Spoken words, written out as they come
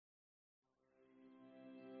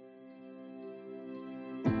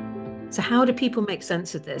So how do people make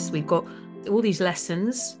sense of this? We've got all these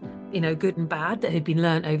lessons, good and bad, that have been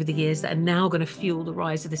learned over the years that are now going to fuel the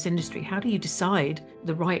rise of this industry. How do you decide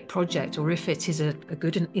the right project, or if it is a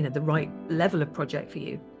good and, the right level of project for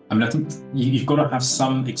you? I think you've got to have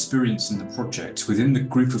some experience in the project within the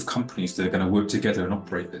group of companies that are going to work together and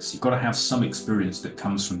operate this. You've got to have some experience that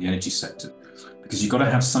comes from the energy sector, because you've got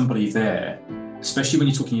to have somebody there, especially when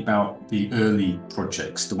you're talking about the early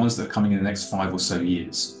projects, the ones that are coming in the next 5 or so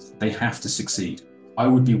years. They have to succeed. I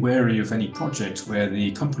would be wary of any project where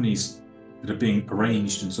the companies that are being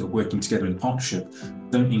arranged and sort of working together in partnership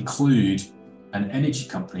don't include an energy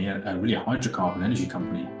company, a really hydrocarbon energy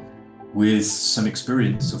company, with some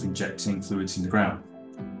experience of injecting fluids in the ground.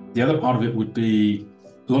 The other part of it would be,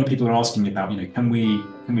 a lot of people are asking about, can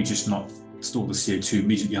we just not store the CO2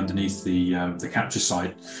 immediately underneath the capture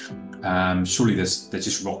site? Surely there's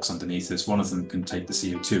just rocks underneath this. One of them can take the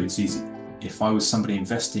CO2. It's easy. If I was somebody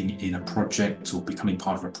investing in a project or becoming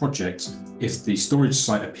part of a project, if the storage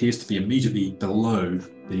site appears to be immediately below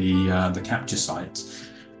the capture site,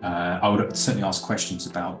 I would certainly ask questions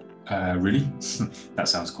about, really? That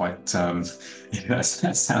sounds quite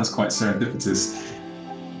that sounds quite serendipitous.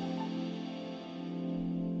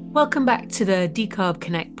 Welcome back to the Decarb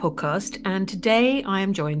Connect podcast, and today I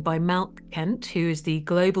am joined by Malc Kent, who is the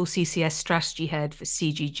Global CCS Strategy Head for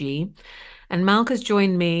CGG. And Malc has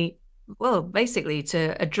joined me, basically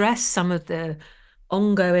to address some of the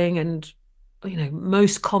ongoing and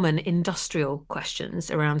most common industrial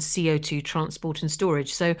questions around CO2 transport and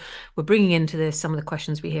storage. So we're bringing into this some of the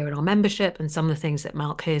questions we hear in our membership and some of the things that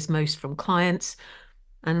Malc hears most from clients.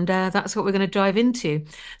 And that's what we're going to dive into.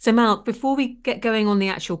 So Malc, before we get going on the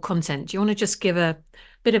actual content, do you want to just give a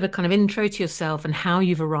bit of a kind of intro to yourself and how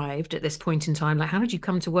you've arrived at this point in time? Like, how did you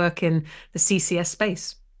come to work in the CCS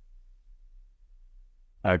space?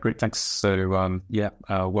 Great, thanks. So,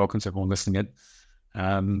 welcome to everyone listening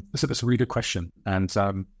in. That's a really good question, and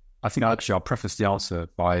I think I'll preface the answer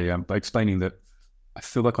by explaining that I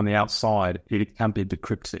feel like on the outside it can be a bit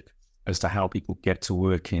cryptic as to how people get to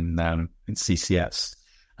work in CCS.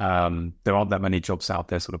 There aren't that many jobs out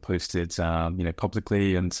there sort of posted,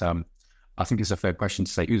 publicly, and I think it's a fair question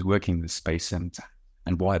to say who's working in this space and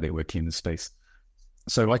why they're working in this space.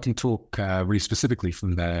 So I can talk really specifically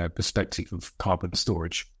from the perspective of carbon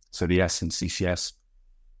storage, so the S in CCS.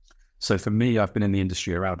 So for me, I've been in the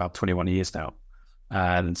industry around about 21 years now,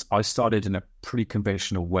 and I started in a pretty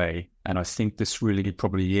conventional way. And I think this really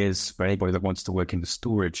probably is for anybody that wants to work in the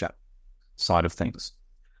storage side of things.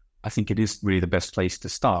 I think it is really the best place to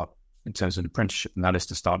start in terms of an apprenticeship, and that is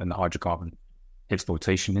to start in the hydrocarbon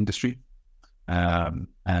exploitation industry. For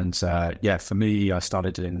me, I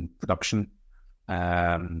started in production.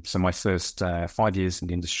 So my first 5 years in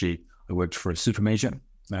the industry, I worked for a super major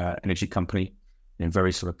energy company, a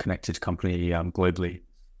very sort of connected company globally.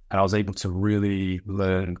 And I was able to really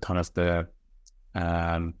learn kind of the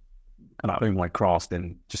kind of own my craft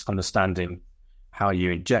in just understanding how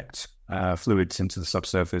you inject fluids into the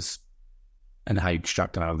subsurface and how you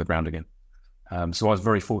extract them out of the ground again. So I was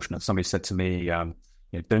very fortunate. Somebody said to me,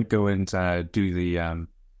 don't go and do the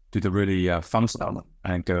really fun stuff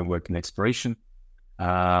and go and work in exploration.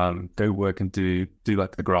 Go work and do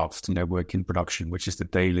like the graft, work in production, which is the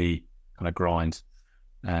daily kind of grind.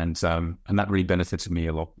 And that really benefited me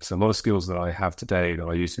a lot. So a lot of skills that I have today that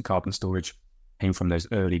I use in carbon storage came from those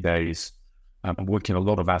early days. I'm working a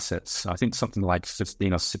lot of assets. I think something like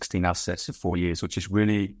 15 or 16 assets in 4 years, which is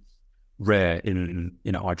really rare in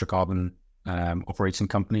a hydrocarbon operating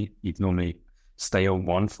company. You'd normally stay on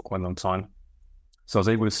one for quite a long time. So I was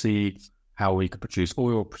able to see how we could produce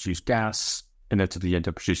oil, produce gas, inevitably end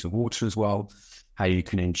up producing water as well, how you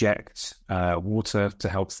can inject water to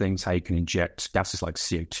help things, how you can inject gases like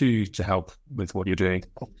CO2 to help with what you're doing,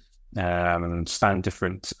 and span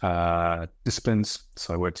different disciplines.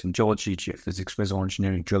 So I worked in geology, geophysics, reservoir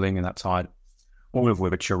engineering, drilling in that time, all of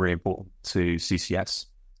which are really important to CCS.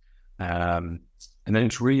 And then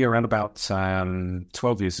it's really around about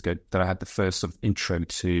 12 years ago that I had the first sort of intro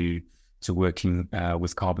to working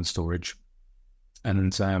with carbon storage.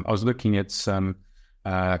 And I was looking at some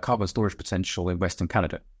carbon storage potential in Western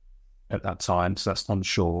Canada at that time. So that's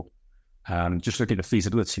onshore. Just looking at the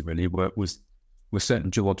feasibility really with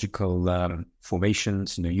certain geological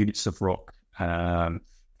formations, units of rock,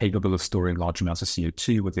 capable of storing large amounts of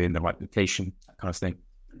CO2 within the right location, that kind of thing.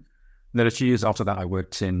 And then a few years after that, I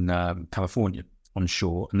worked in California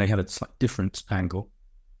onshore, and they had a slightly different angle.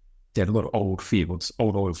 They had a lot of old fields,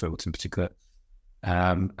 old oil fields in particular.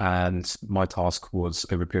 And my task was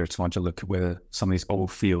over a period of time to look at whether some of these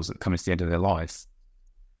old fields that come to the end of their life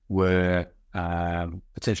were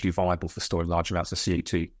potentially viable for storing large amounts of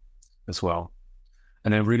CO2. as well.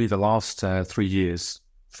 And then really the last 3 years,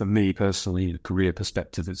 for me personally, the career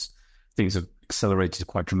perspective is things have accelerated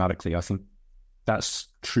quite dramatically. I think that's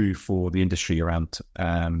true for the industry around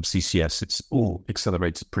CCS. It's all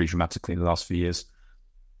accelerated pretty dramatically in the last few years.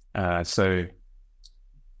 So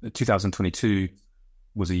 2022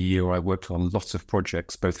 was a year where I worked on lots of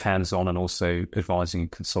projects, both hands-on and also advising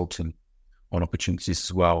and consulting on opportunities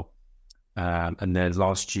as well. And then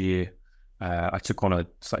last year, I took on a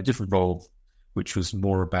slightly different role, which was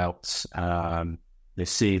more about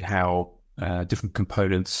seeing how different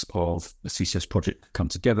components of a CCS project come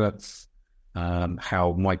together,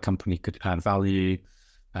 how my company could add value,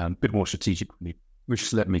 a bit more strategically,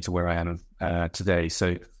 which led me to where I am today.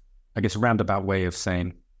 So I guess a roundabout way of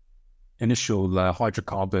saying initial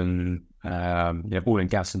hydrocarbon, oil and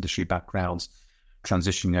gas industry backgrounds,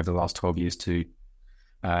 transitioning over the last 12 years to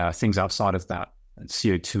things outside of that. And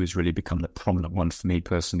CO2 has really become the prominent one for me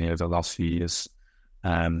personally over the last few years.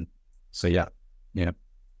 So yeah.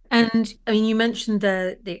 And I mean, you mentioned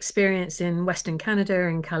the experience in Western Canada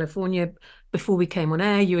and California. Before we came on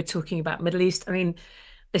air, you were talking about Middle East. I mean,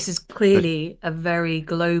 this is clearly a very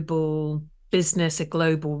global business, a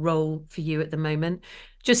global role for you at the moment.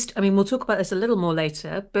 I mean, we'll talk about this a little more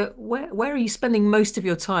later, but where are you spending most of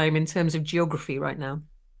your time in terms of geography right now?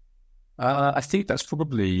 I think that's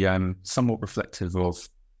probably somewhat reflective of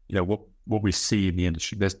what we see in the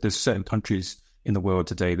industry. There's certain countries in the world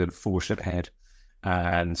today that are forged ahead,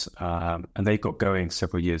 and they've got going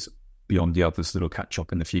several years beyond the others that will catch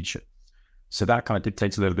up in the future. So that kind of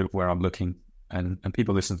dictates a little bit of where I'm looking, and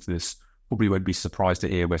people listening to this probably won't be surprised to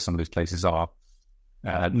hear where some of those places are.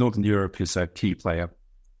 Northern Europe is a key player,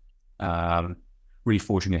 really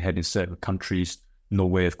forging ahead in certain countries.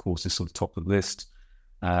 Norway, of course, is sort of top of the list.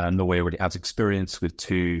 Norway already has experience with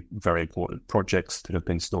 2 very important projects that have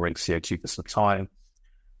been storing CO2 for some time.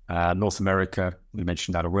 North America, we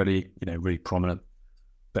mentioned that already, really prominent.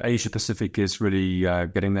 But Asia Pacific is really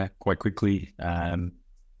getting there quite quickly.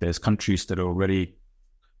 There's countries that are already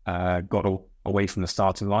got away from the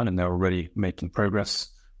starting line and they're already making progress.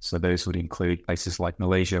 So those would include places like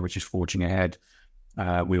Malaysia, which is forging ahead.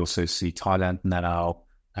 We also see Thailand now.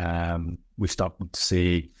 We've started to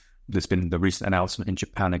see there's been the recent announcement in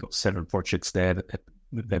Japan. They've got several projects there that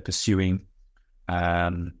they're pursuing.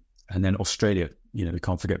 And then Australia, we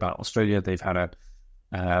can't forget about Australia. They've had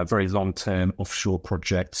a very long-term offshore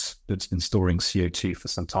project that's been storing CO2 for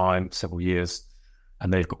some time, several years.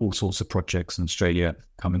 And they've got all sorts of projects in Australia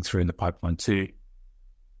coming through in the pipeline too.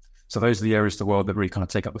 So those are the areas of the world that really kind of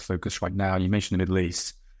take up the focus right now. You mentioned the Middle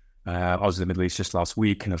East. I was in the Middle East just last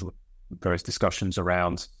week and have various discussions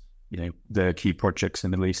around, the key projects in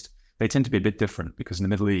the Middle East. They tend to be a bit different because in the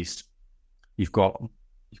Middle East, you've got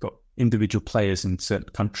individual players in certain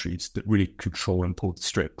countries that really control and pull the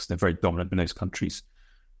strings. They're very dominant in those countries.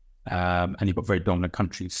 And you've got very dominant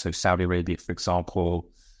countries. So Saudi Arabia, for example,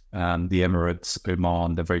 the Emirates,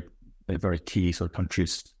 Oman, they're very key sort of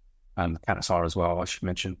countries. Qatar as well, I should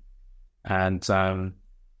mention. And so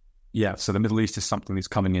the Middle East is something that's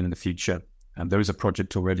coming in the future. And there is a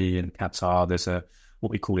project already in Qatar. There's what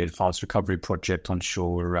we call the Advanced Recovery Project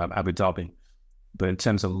onshore Abu Dhabi. But in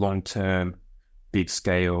terms of long-term,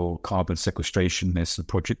 big-scale carbon sequestration, there's some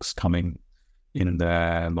projects coming in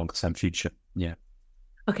the longer-term future. Yeah.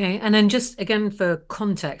 Okay, and then just again for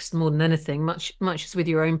context more than anything, much as with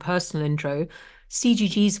your own personal intro,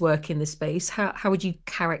 CGG's work in the space, how would you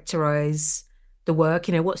characterize the work?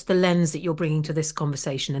 What's the lens that you're bringing to this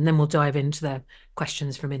conversation? And then we'll dive into the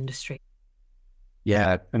questions from industry.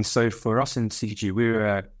 Yeah, and so for us in CGG,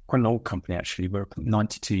 we're quite an old company actually. We're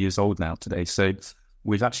 92 years old now today. So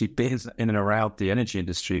we've actually been in and around the energy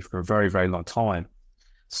industry for a very, very long time.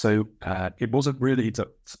 So it wasn't really that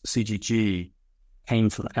CGG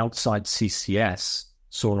came from outside CCS,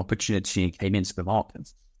 saw an opportunity and came into the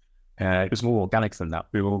market. It was more organic than that.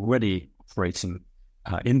 We were already operating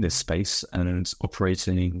in this space and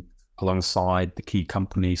operating alongside the key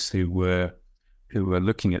companies who were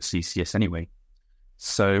looking at CCS anyway.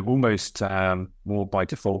 So almost more by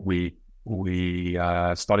default, we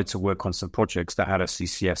started to work on some projects that had a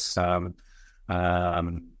CCS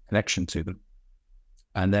connection to them.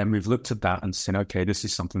 And then we've looked at that and said, okay, this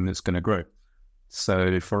is something that's going to grow.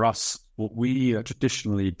 So for us, what we are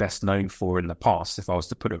traditionally best known for in the past, if I was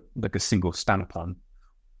to put a single stamp on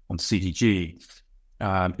CGG,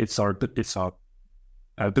 it's our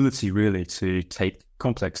ability really to take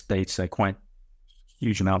complex data, quite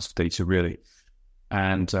huge amounts of data really,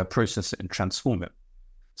 and process it and transform it.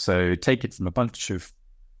 So take it from a bunch of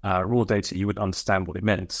raw data you would understand what it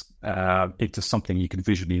meant into something you can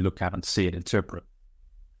visually look at and see and interpret.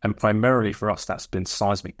 And primarily for us, that's been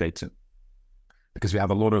seismic data, because we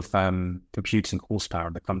have a lot of computing horsepower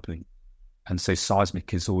in the company. And so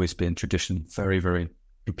seismic has always been traditionally very, very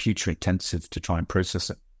computer intensive to try and process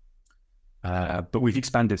it. But we've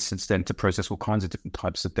expanded since then to process all kinds of different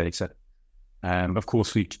types of data. Of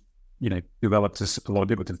course, we, developed a lot of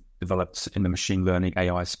people developed in the machine learning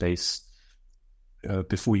AI space.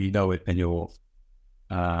 Before you know it, and you're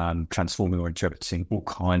transforming or interpreting all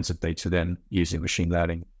kinds of data then using machine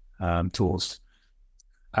learning tools.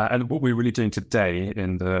 And what we're really doing today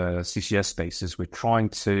in the CCS space is we're trying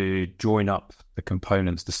to join up the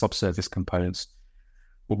components, the subsurface components,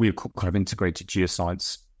 what we call kind of integrated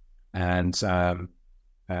geoscience, and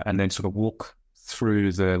then sort of walk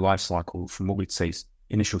through the life cycle from what we'd say is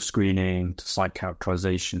initial screening to site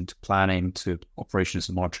characterization to planning to operations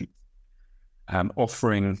and monitoring,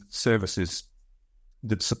 offering services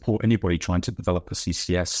that support anybody trying to develop a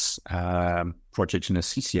CCS project in a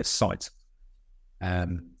CCS site.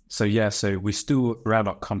 So we're still around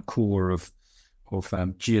our core of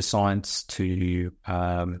geoscience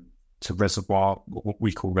to reservoir, what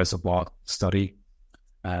we call reservoir study.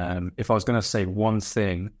 If I was going to say one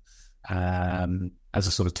thing as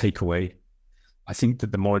a sort of takeaway, I think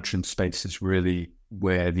that the monitoring space is really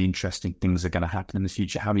where the interesting things are going to happen in the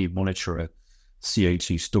future. How do you monitor a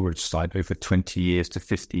CO2 storage site over 20 years to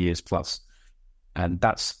 50 years plus? And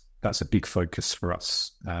that's a big focus for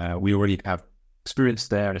us. We already have experience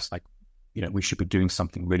there, and it's like, we should be doing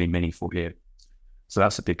something really meaningful here. So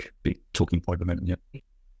that's a big talking point at the moment. Yeah.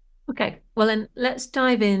 Okay, well then let's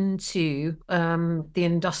dive into the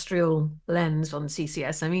industrial lens on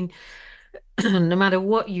CCS. I mean, no matter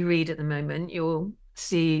what you read at the moment, you'll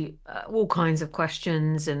see all kinds of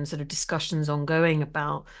questions and sort of discussions ongoing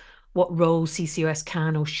about what role CCUS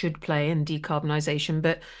can or should play in decarbonisation.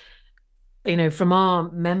 But from our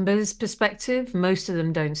members' perspective, most of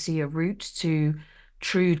them don't see a route to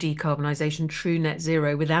true decarbonisation, true net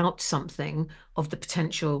zero, without something of the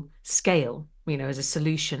potential scale, as a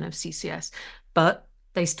solution of CCS. But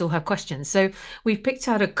they still have questions. So we've picked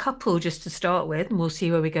out a couple just to start with, and we'll see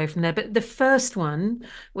where we go from there. But the first one,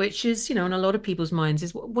 which is, on a lot of people's minds,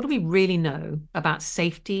 is what do we really know about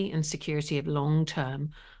safety and security of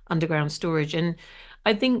long-term underground storage? And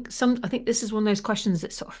I think this is one of those questions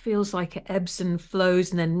that sort of feels like it ebbs and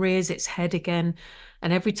flows and then rears its head again.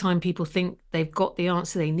 And every time people think they've got the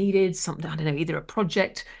answer they needed, something, I don't know, either a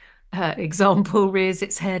project example rears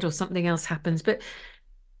its head or something else happens. But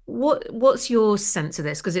what's your sense of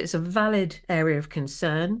this? Because it's a valid area of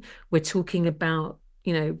concern. We're talking about,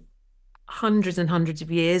 hundreds and hundreds of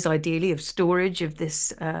years, ideally, of storage of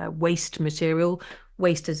this waste material,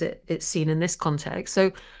 waste as it's seen in this context.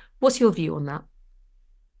 So what's your view on that?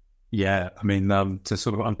 Yeah, I mean, to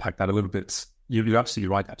sort of unpack that a little bit, you're absolutely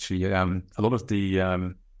right, actually. A lot of the,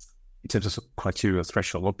 in terms of criteria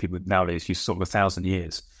threshold, a lot of people nowadays use sort of 1,000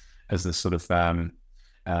 years as the sort of the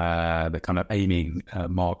kind of aiming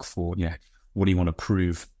mark for, what do you want to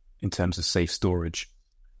prove in terms of safe storage?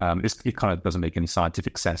 It kind of doesn't make any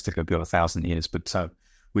scientific sense to go beyond 1,000 years, but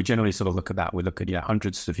we generally sort of look at that. We look at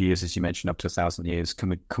hundreds of years, as you mentioned, up to 1,000 years.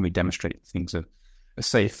 Can we demonstrate things are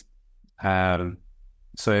safe?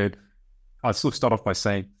 So I'll sort of start off by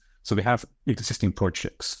saying, so we have existing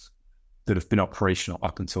projects that have been operational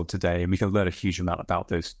up until today, and we can learn a huge amount about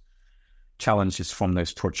those challenges from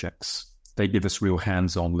those projects. They give us real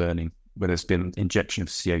hands-on learning, where there's been injection of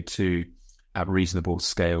CO2 at reasonable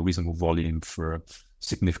scale, reasonable volume for a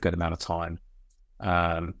significant amount of time.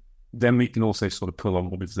 Then we can also sort of pull on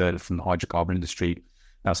what we've learned from the hydrocarbon industry.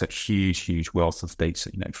 That's a huge wealth of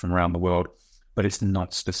data, from around the world, but it's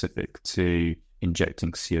not specific to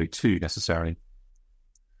injecting CO2 necessarily.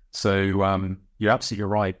 So you're absolutely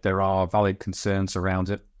right. There are valid concerns around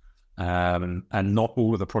it. And not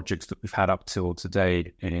all of the projects that we've had up till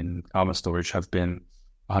today in carbon storage have been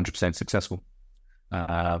 100% successful.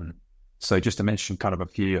 So just to mention kind of a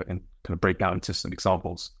few and kind of break down into some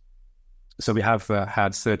examples. So we have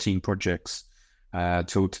had 13 projects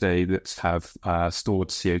till today that have stored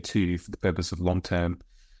CO2 for the purpose of long-term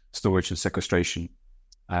storage and sequestration.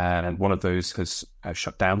 And one of those has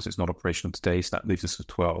shut down, so it's not operational today, so that leaves us with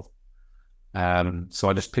 12. So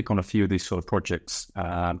I just pick on a few of these sort of projects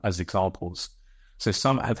as examples. So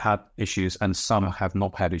some have had issues and some have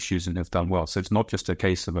not had issues and have done well. So it's not just a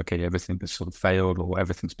case of, okay, everything has sort of failed or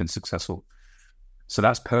everything's been successful. So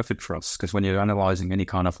that's perfect for us, because when you're analyzing any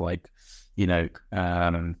kind of like,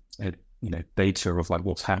 data of like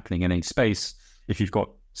what's happening in any space, if you've got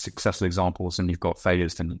successful examples and you've got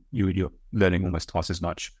failures, then you're learning almost twice as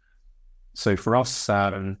much. So for us,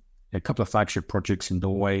 a couple of flagship projects in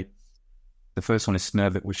Norway, The first one is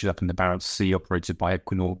Snøhvit, which is up in the Barents Sea, operated by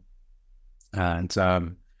Equinor. And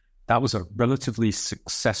that was a relatively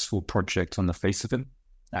successful project on the face of it.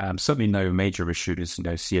 Certainly no major issues,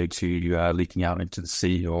 CO2 leaking out into the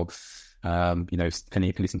sea or,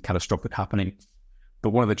 anything catastrophic happening. But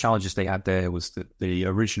one of the challenges they had there was that the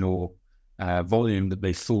original volume that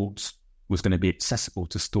they thought was going to be accessible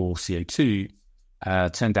to store CO2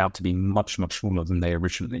 turned out to be much, much smaller than they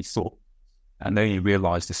originally thought. And they only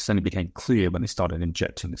realized this only became clear when they started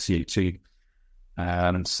injecting the CO2.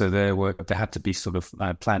 So there had to be sort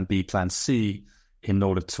of plan B, plan C in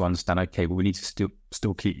order to understand, okay, well, we need to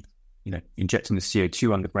still keep, injecting the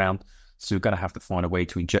CO2 underground. So we're going to have to find a way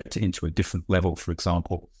to inject it into a different level, for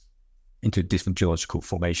example, into a different geological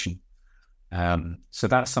formation. So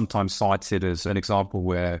that's sometimes cited as an example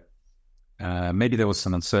where maybe there was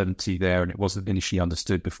some uncertainty there and it wasn't initially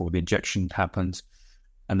understood before the injection happened.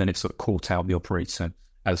 And then it sort of caught out the operator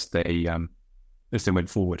as they went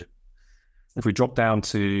forward. If we drop down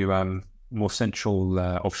to more central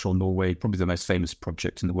offshore Norway, probably the most famous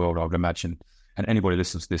project in the world, I would imagine, and anybody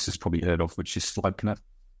listening to this has probably heard of, which is Sleipner.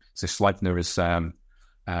 So Sleipner is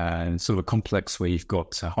sort of a complex where you've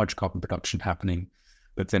got hydrocarbon production happening,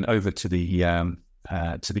 but then over to the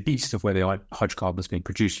east of where the hydrocarbon is being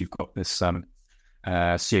produced, you've got this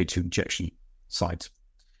CO2 injection site.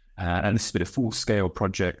 And this has been a full-scale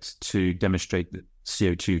project to demonstrate that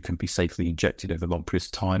CO2 can be safely injected over long periods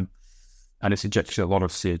of time. And it's injected a lot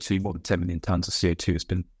of CO2, more than 10 million tons of CO2 has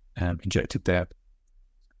been injected there.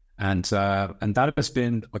 And that has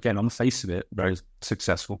been, again, on the face of it, very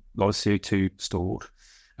successful. A lot of CO2 stored,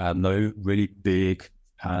 no really big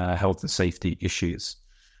health and safety issues.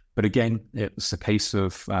 But again, it was a case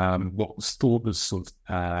of what was thought was sort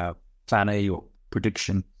of plan A or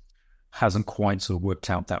prediction hasn't quite sort of worked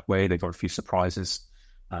out that way. They got a few surprises.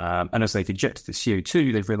 And as they've injected the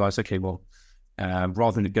CO2, they've realized, okay, well,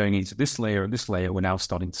 rather than going into this layer and this layer, we're now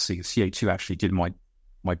starting to see the CO2 actually did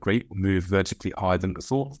migrate or move vertically higher than we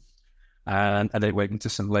thought. And they went into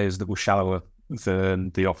some layers that were shallower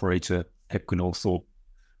than the operator Equinor thought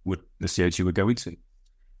the CO2 would go into.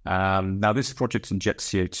 Now, this project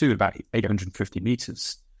injects CO2 about 850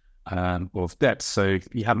 meters of depth, so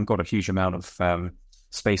you haven't got a huge amount of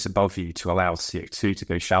space above you to allow CO2 to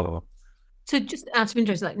go shallower. So just out of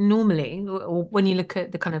interest, like normally, or when you look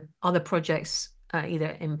at the kind of other projects, either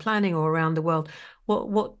in planning or around the world,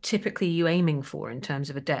 what typically are you aiming for in terms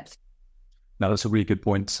of a depth? Now, that's a really good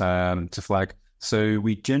point to flag. So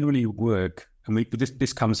we generally work, and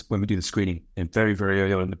this comes when we do the screening and very, very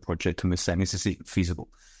early on in the project, and we're saying this is feasible.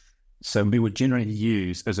 So we would generally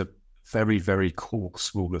use, as a very, very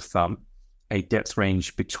coarse rule of thumb, a depth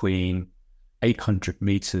range between 800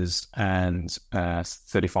 meters and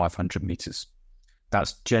 3,500 meters.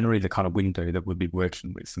 That's generally the kind of window that we'll be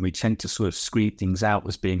working with. And we tend to sort of screen things out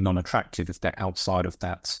as being non-attractive if they're outside of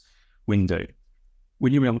that window.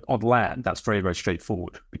 When you're on land, that's very, very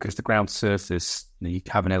straightforward because the ground surface, you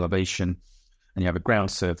have an elevation and you have a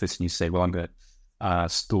ground surface and you say, well, I'm going to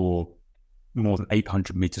store more than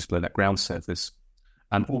 800 meters below that ground surface.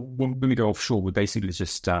 And when we go offshore, we basically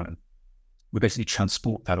just we basically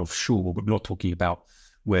transport that offshore. We're not talking about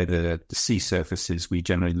where the sea surface is. We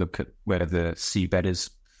generally look at where the seabed is.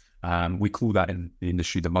 We call that in the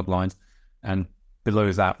industry the mudline. And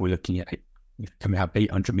below that, we're looking at, can we have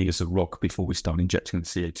 800 meters of rock before we start injecting the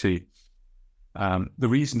CO2? The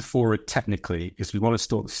reason for it technically is we want to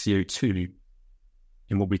store the CO2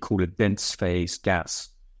 in what we call a dense phase gas.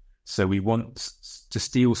 So we want to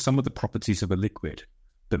steal some of the properties of a liquid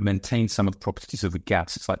but maintain some of the properties of a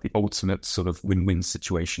gas. It's like the ultimate sort of win-win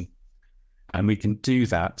situation. And we can do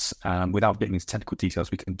that without getting into technical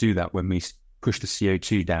details. We can do that when we push the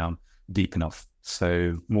CO2 down deep enough,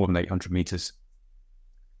 so more than 800 meters.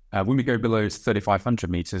 When we go below 3,500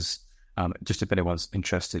 meters, just if anyone's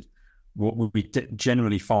interested, what we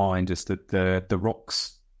generally find is that the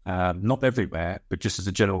rocks, not everywhere, but just as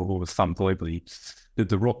a general rule of thumb globally, that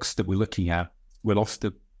the rocks that we're looking at will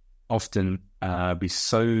often be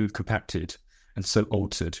so compacted and so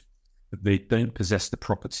altered that they don't possess the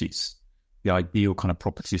properties, the ideal kind of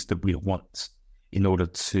properties that we want in order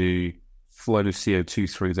to flow the CO2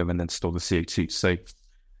 through them and then store the CO2. So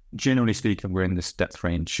generally speaking, we're in this depth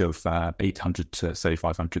range of 800 to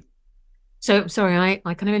 3,500. So, sorry,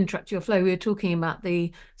 I kind of interrupt your flow. We were talking about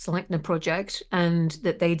the Sleipner project and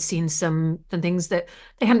that they'd seen some things that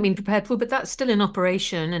they hadn't been prepared for, but that's still in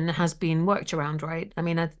operation and has been worked around, right? I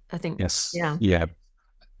mean, I think... Yes. Yeah. Yeah,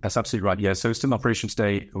 that's absolutely right. Yeah, so it's still in operation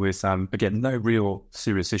today with, again, no real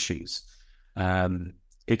serious issues.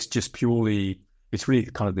 It's just purely, it's really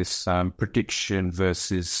kind of this prediction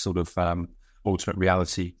versus sort of ultimate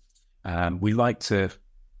reality. We like to,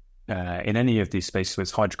 in any of these spaces, whether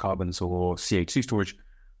it's hydrocarbons or CO2 storage,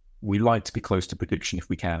 we like to be close to prediction if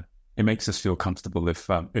we can. It makes us feel comfortable if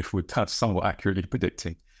we're somewhat accurately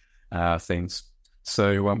predicting things.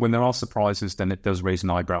 So when there are surprises, then it does raise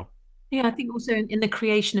an eyebrow. Yeah, I think also in the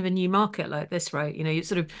creation of a new market like this, right? You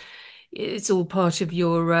sort of, it's all part of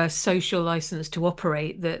your social license to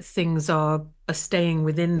operate that things are staying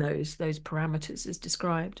within those parameters as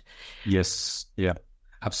described. Yes, yeah,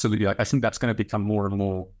 absolutely. I think that's going to become more and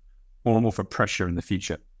more of a pressure in the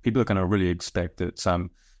future. People are going to really expect that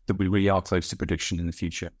that we really are close to prediction in the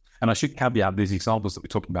future. And I should caveat these examples that we're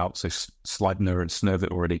talking about, so Sleipner and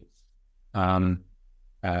Snøhvit already.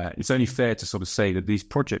 It's only fair to sort of say that these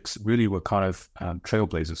projects really were kind of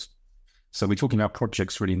trailblazers. So we're talking about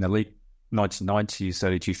projects really in the late 1990s,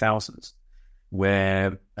 early 2000s,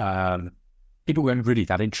 where people weren't really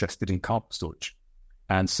that interested in carbon storage.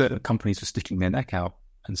 And certain companies were sticking their neck out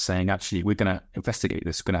and saying, actually, we're going to investigate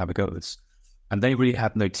this, we're going to have a go at this. And they really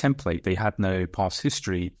had no template. They had no past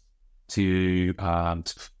history to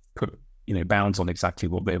put, bounds on exactly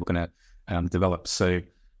what they were going to develop. So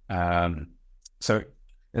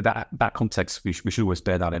that context, we should always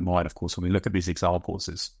bear that in mind, of course, when we look at these examples.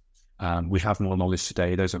 Is we have more knowledge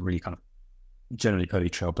today. Those are really kind of generally early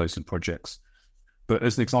trailblazing projects. But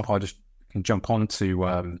as an example, I just can jump on to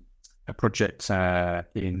a project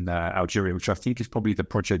in Algeria, which I think is probably the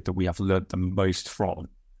project that we have learned the most from.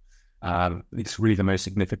 It's really the most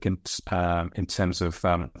significant in terms of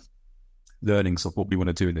learnings of what we want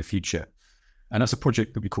to do in the future. And that's a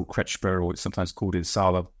project that we call Kretschmer, or it's sometimes called in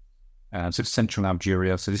Sala. So it's central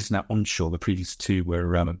Algeria. So this is now onshore. The previous two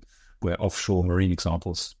were offshore marine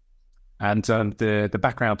examples. And the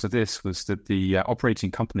background to this was that the operating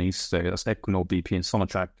companies, so that's Equinor, BP, and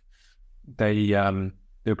Sonatrach, they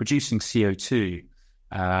were producing CO2,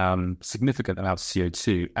 significant amounts of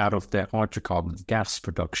CO2 out of their hydrocarbon gas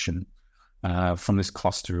production from this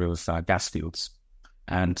cluster of gas fields.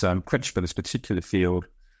 And Kretschmer, this particular field,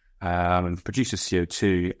 produces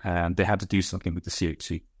CO2, and they had to do something with the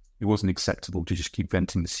CO2. It wasn't acceptable to just keep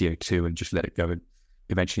venting the CO2 and just let it go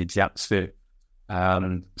eventually into the atmosphere.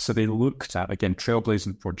 So they looked at, again,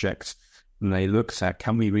 trailblazing project, and they looked at,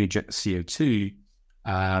 can we reinject the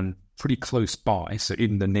CO2 pretty close by, so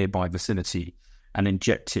in the nearby vicinity, and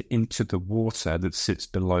inject it into the water that sits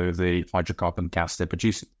below the hydrocarbon gas they're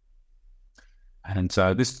producing. And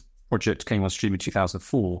this project came on stream in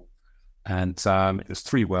 2004, and it was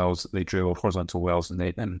 3 wells that they drilled, horizontal wells, and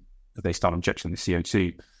they started injecting the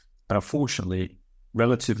CO2. But unfortunately,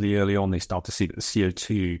 relatively early on, they start to see that the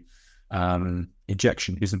CO2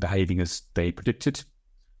 injection isn't behaving as they predicted.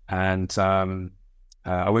 And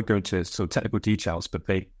I won't go into sort of technical details, but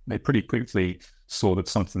they pretty quickly saw that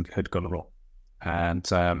something had gone wrong. And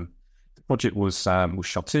the project was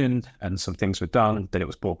shut in, and some things were done. Then it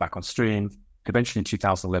was brought back on stream. Eventually, in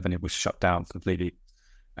 2011, it was shut down completely.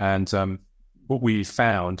 And what we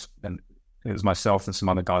found, and it was myself and some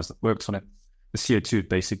other guys that worked on it, the CO2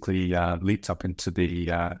 basically leaked up into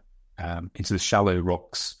the shallow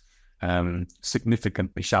rocks,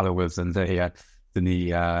 significantly shallower than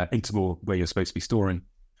the interval where you're supposed to be storing,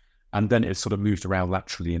 and then it sort of moved around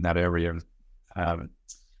laterally in that area, and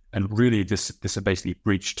really this had basically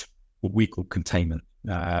breached what we call containment.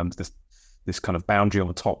 This kind of boundary on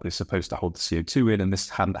the top is supposed to hold the CO2 in, and this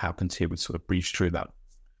hadn't happened here. It sort of breached through that.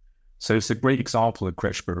 So it's a great example of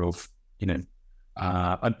Kretschmer of, and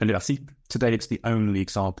I think today it's the only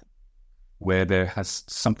example where there has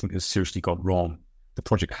something that's seriously gone wrong. The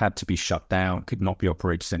project had to be shut down, could not be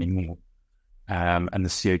operated anymore. And the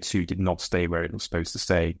CO2 did not stay where it was supposed to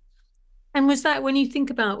stay. And was that, when you think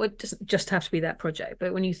about, well, it doesn't just have to be that project,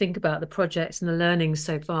 but when you think about the projects and the learnings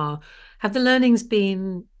so far, have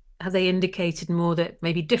they indicated more that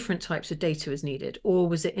maybe different types of data is needed? Or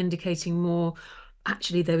was it indicating more,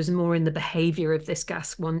 actually there was more in the behavior of this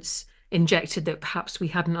gas once injected that perhaps we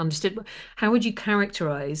hadn't understood? How would you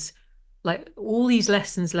characterize, like, all these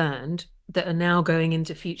lessons learned that are now going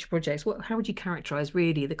into future projects? How would you characterize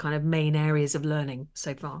really the kind of main areas of learning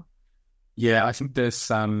so far? Yeah, I think there's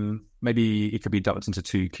maybe it could be divided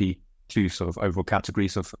into two sort of overall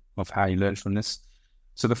categories of how you learn from this.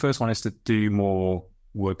 So the first one is to do more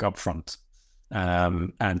work up front,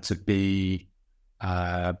 and to be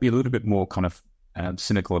a little bit more kind of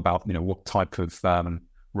cynical about what type of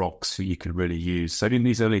rocks you can really use. So in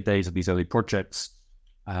these early days of these early projects,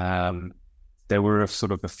 there were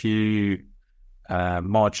sort of a few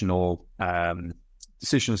marginal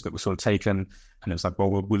decisions that were sort of taken, and it was like, well,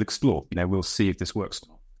 we'll explore, we'll see if this works or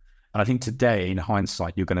not. And I think today, in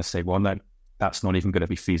hindsight, you're going to say, well, no, that's not even going to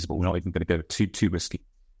be feasible. We're not even going to go too risky.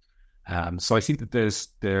 So I think that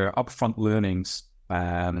there are upfront learnings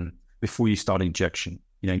before you start injection.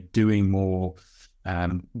 Doing more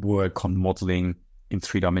work on modeling in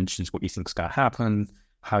 3 dimensions, what you think is going to happen,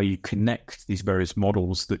 how you connect these various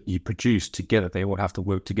models that you produce together. They all have to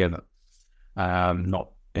work together,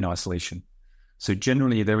 not in isolation. So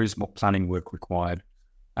generally, there is more planning work required,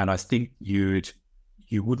 and I think you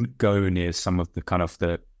wouldn't go near some of the kind of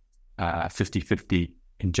the 50-50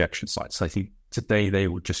 injection sites. I think today they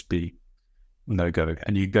would just be no-go,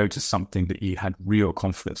 and you go to something that you had real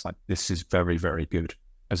confidence, like this is very, very good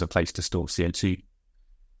as a place to store CO2.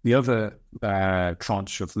 The other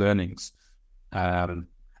tranche of learnings, and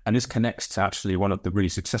this connects to actually one of the really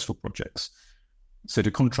successful projects. So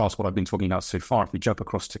to contrast what I've been talking about so far, if we jump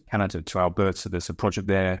across to Canada, to Alberta, there's a project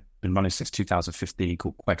there, been running since 2015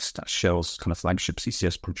 called Quest, that's Shell's kind of flagship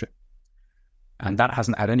CCS project. And that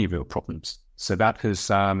hasn't had any real problems. So that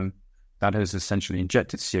has essentially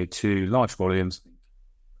injected CO2, large volumes,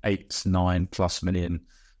 8-9+ million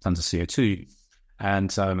tons of CO2.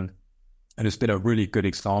 And it's been a really good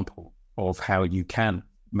example of how you can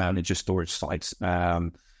manage a storage site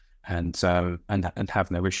and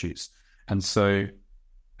have no issues. And so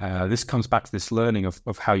this comes back to this learning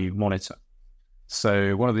of how you monitor.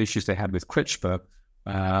 So one of the issues they had with Kritschber,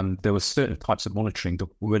 there were certain types of monitoring that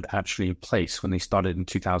weren't actually in place when they started in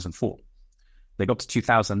 2004. They got to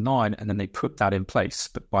 2009 and then they put that in place.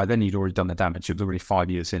 But by then you'd already done the damage. It was already 5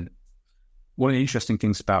 years in. One of the interesting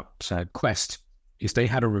things about Quest is they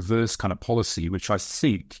had a reverse kind of policy, which I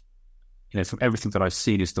think, from everything that I've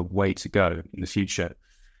seen, is the way to go in the future.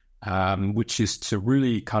 Which is to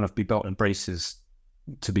really kind of be belt and braces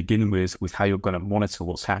to begin with how you're going to monitor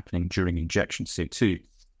what's happening during injection CO2.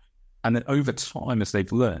 And then over time, as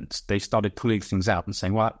they've learned, they started pulling things out and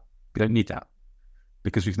saying, well, we don't need that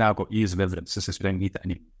because we've now got years of evidence that says we don't need that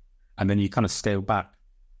anymore. And then you kind of scale back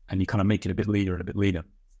and you kind of make it a bit leaner and a bit leaner.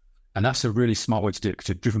 And that's a really smart way to do it because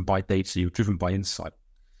you're driven by data, you're driven by insight.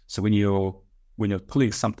 So when you're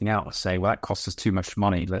pulling something out and say, well, that costs us too much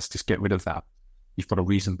money, let's just get rid of that. You've got a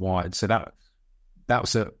reason why. And so that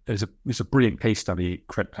was a brilliant case study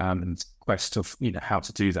and Quest of how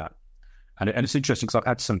to do that. And it's interesting because I've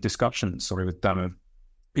had some discussions with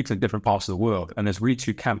people in different parts of the world, and there's really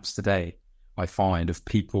 2 camps today I find of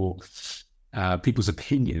people's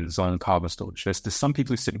opinions on carbon storage. There's some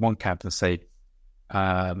people who sit in one camp and say,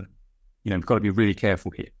 we've got to be really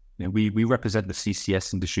careful here. We represent the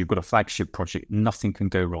CCS industry. We've got a flagship project. Nothing can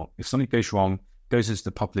go wrong. If something goes wrong, it goes into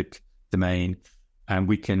the public domain, and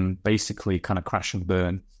we can basically kind of crash and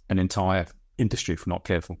burn an entire industry if we're not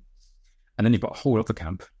careful. And then you've got a whole other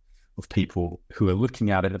camp of people who are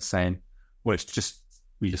looking at it and saying, well,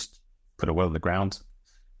 we just put a well in the ground,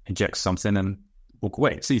 inject something and walk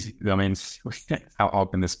away. It's easy. I mean, how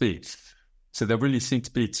hard can this be? So there really seem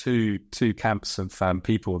to be two camps of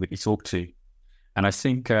people that you talk to. And I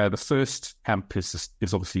think the first camp is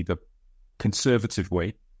obviously the conservative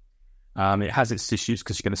way. It has its issues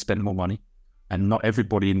because you're going to spend more money. And not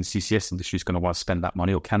everybody in the CCS industry is going to want to spend that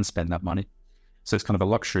money or can spend that money. So it's kind of a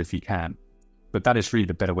luxury if you can. But that is really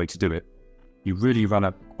the better way to do it. You really run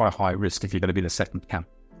a quite high risk if you're going to be the second camp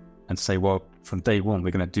and say, well, from day one,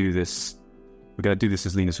 we're going to do this. We're going to do this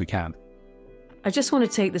as lean as we can. I just want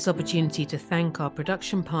to take this opportunity to thank our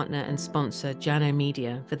production partner and sponsor, Jano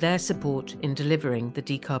Media, for their support in delivering the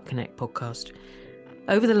Decarb Connect podcast.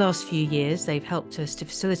 Over the last few years, they've helped us to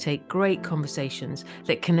facilitate great conversations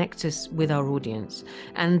that connect us with our audience,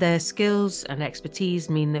 and their skills and expertise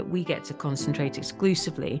mean that we get to concentrate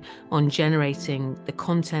exclusively on generating the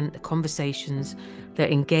content, the conversations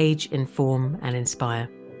that engage, inform, and inspire.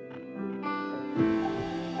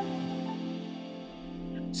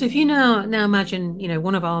 So if you now imagine,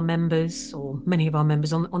 one of our members or many of our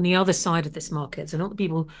members on the other side of this market, so not the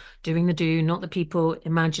people doing the do, not the people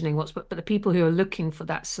imagining but the people who are looking for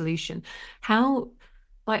that solution, how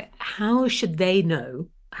should they know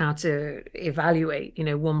how to evaluate,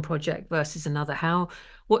 one project versus another?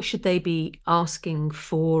 What should they be asking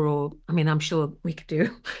for? Or, I'm sure we could do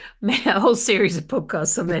a whole series of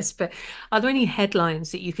podcasts on this, but are there any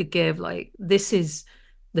headlines that you could give, like, this is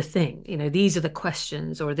the thing, these are the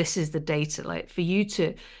questions, or this is the data, like, for you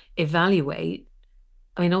to evaluate?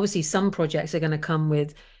 Obviously some projects are going to come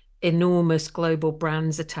with enormous global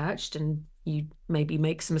brands attached, and you maybe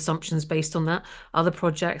make some assumptions based on that. Other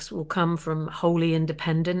projects will come from wholly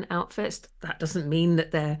independent outfits. That doesn't mean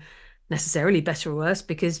that they're necessarily better or worse,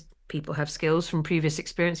 because people have skills from previous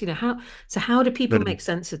experience. How do people make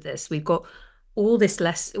sense of this? We've got all these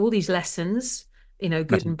lessons,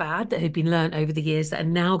 good and bad, that had been learned over the years that are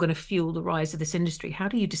now going to fuel the rise of this industry. How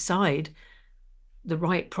do you decide the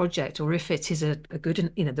right project, or if it is a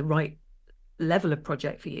good, the right level of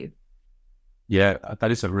project for you? Yeah,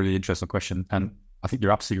 that is a really interesting question. And I think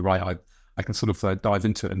you're absolutely right. I can sort of dive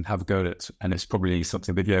into it and have a go at it. And it's probably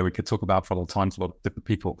something that, we could talk about for a long time for a lot of different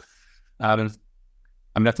people. I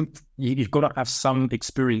think you've got to have some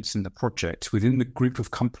experience in the project within the group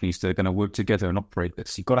of companies that are going to work together and operate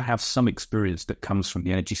this. You've got to have some experience that comes from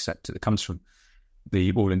the energy sector, that comes from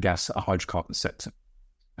the oil and gas, hydrocarbon sector,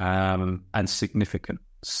 and significant.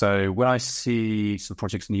 So when I see some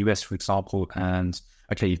projects in the US, for example, and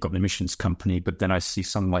okay, you've got an emissions company, but then I see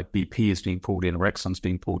something like BP is being pulled in or Exxon's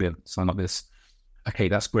being pulled in, something like this. Okay,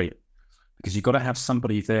 that's great, because you've got to have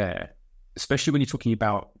somebody there, especially when you're talking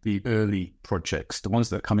about the early projects, the ones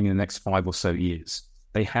that are coming in the next 5 or so years.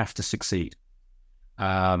 They have to succeed.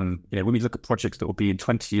 When we look at projects that will be in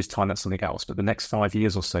 20 years' time, that's something else. But the next 5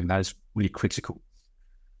 years or so, that is really critical.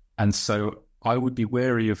 And so I would be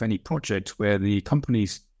wary of any project where the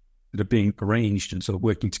companies that are being arranged and sort of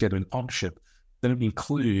working together in partnership don't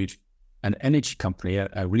include an energy company,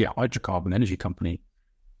 a really hydrocarbon energy company,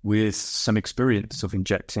 with some experience of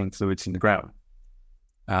injecting fluids in the ground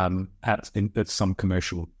at some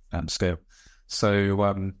commercial scale. So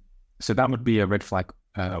that would be a red flag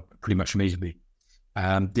pretty much immediately.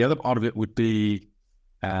 The other part of it would be,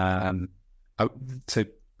 so a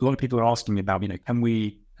lot of people are asking me about, can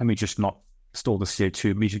we just not store the CO2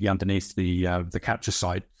 immediately underneath the capture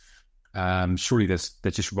site? Surely there's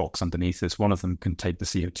just rocks underneath this. One of them can take the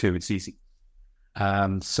CO2. It's easy.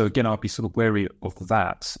 So again, I'd be sort of wary of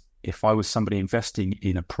that. If I was somebody investing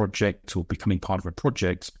in a project or becoming part of a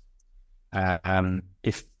project,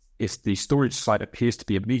 if the storage site appears to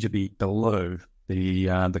be immediately below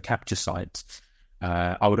the capture site,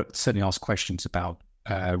 I would certainly ask questions about,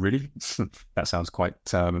 really? That sounds quite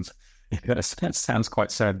that sounds quite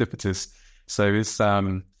serendipitous. So is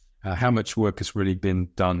how much work has really been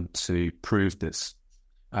done to prove this?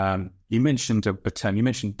 You mentioned a term. You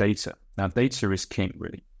mentioned data. Now, data is king,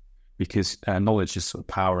 really, because knowledge is sort of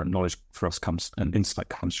power, and knowledge for us and insight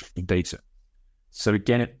comes from data. So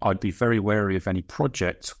again, I'd be very wary of any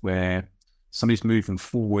project where somebody's moving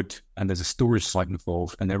forward and there's a storage site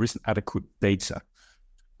involved and there isn't adequate data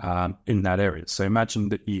in that area. So imagine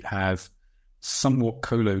that you have somewhat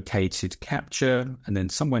co-located capture, and then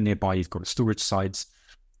somewhere nearby you've got a storage site,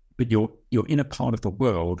 but you're in a part of the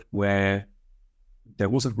world where there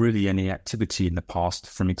wasn't really any activity in the past,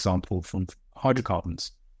 for example, from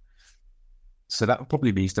hydrocarbons. So that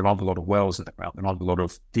probably means there aren't a lot of wells in the ground. There aren't a lot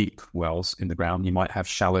of deep wells in the ground. You might have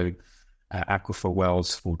shallow aquifer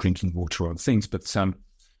wells for drinking water or other things. But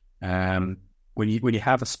when you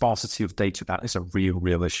have a sparsity of data, that is a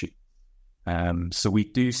real issue. So we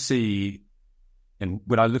do see, and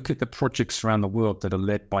when I look at the projects around the world that are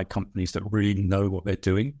led by companies that really know what they're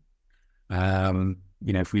doing,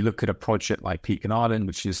 if we look at a project like Pecan Island,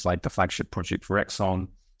 which is like the flagship project for Exxon,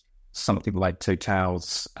 something like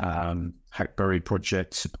Total's Hackberry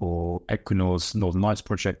project or Equinor's Northern Lights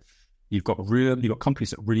project, you've got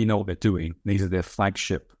companies that really know what they're doing. These are their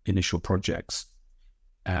flagship initial projects.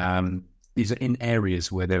 These are in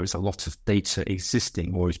areas where there is a lot of data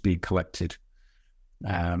existing or is being collected.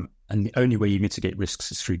 And the only way you mitigate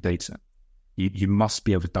risks is through data. You must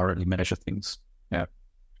be able to directly measure things. Yeah.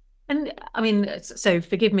 And I mean, so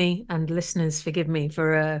forgive me, and listeners, forgive me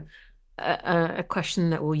for a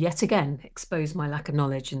question that will yet again expose my lack of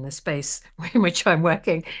knowledge in the space in which I'm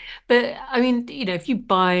working. But I mean, if you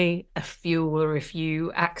buy a fuel or if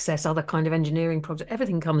you access other kind of engineering project,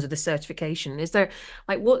 everything comes with a certification. Is there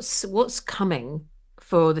what's coming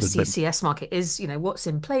for the CCS market? Is what's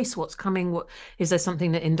in place, what's coming? Is there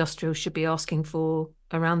something that industrials should be asking for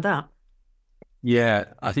around that? Yeah,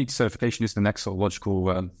 I think certification is the next sort of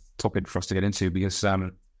logical topic for us to get into, because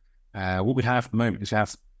what we have at the moment is we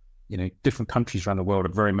have different countries around the world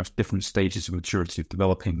at very much different stages of maturity of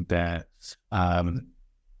developing their not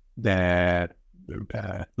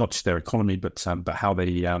just their economy, but how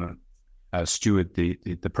they steward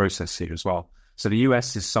the process here as well. So the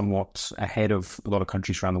US is somewhat ahead of a lot of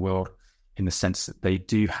countries around the world in the sense that they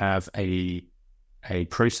do have a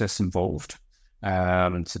process involved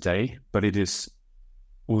today, but it is,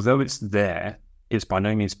 although it's there, it's by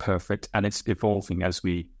no means perfect, and it's evolving as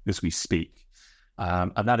we speak.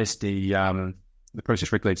 And that is the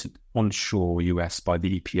process regulated onshore US by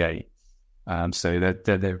the EPA. So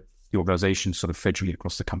they're the organizations sort of federally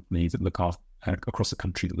across the company that look after across the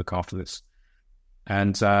country that look after this.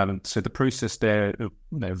 And so the process there,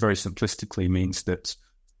 very simplistically, means that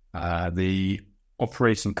the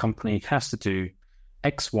operating company has to do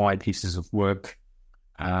X, Y pieces of work,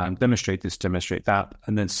 demonstrate this, demonstrate that,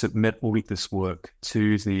 and then submit all of this work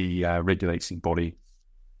to the regulating body.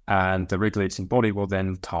 And the regulating body will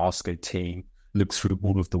then task a team look through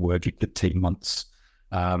all of the work. It could take months.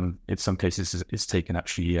 In some cases, it's taken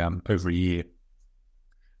actually over a year.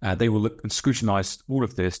 They will look and scrutinize all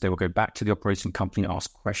of this. They will go back to the operating company,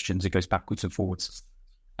 ask questions. It goes backwards and forwards.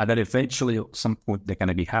 And then eventually, at some point, they're going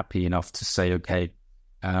to be happy enough to say, okay,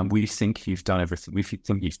 we think you've done everything. We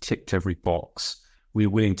think you've ticked every box. We're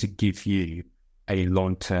willing to give you a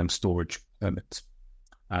long-term storage permit.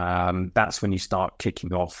 That's when you start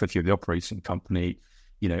kicking off, if you're the operating company,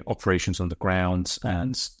 operations on the ground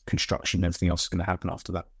and construction and everything else is going to happen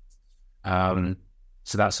after that.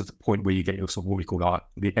 So that's at the point where you get your sort of what we call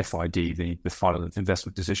the FID, the final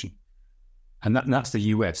investment decision. And that's the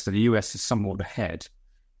US. So the US is somewhat ahead.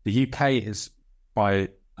 The UK is, by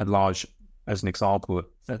and large, as an example,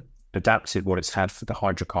 adapted what it's had for the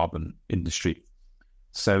hydrocarbon industry.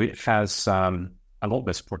 So it has a lot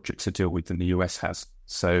less projects to deal with than the US has.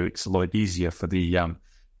 So it's a lot easier for the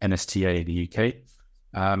NSTA in the UK.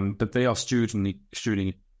 But they are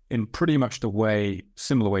stewarding in pretty much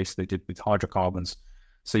similar ways they did with hydrocarbons.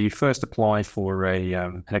 So you first apply for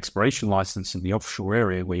an exploration license in the offshore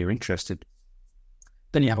area where you're interested.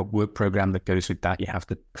 Then you have a work program that goes with that. You have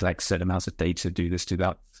to collect certain amounts of data, do this, do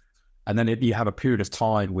that. And then you have a period of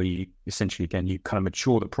time where you essentially, again, you kind of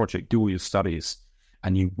mature the project, do all your studies,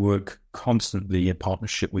 and you work constantly in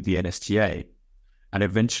partnership with the NSTA. And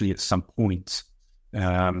eventually at some point,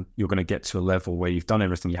 you're going to get to a level where you've done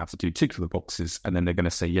everything you have to do, tick the boxes, and then they're going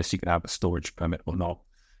to say, yes, you can have a storage permit or not.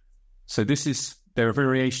 So there are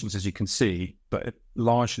variations, as you can see, but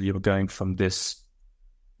largely you're going from this.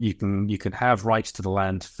 You can have rights to the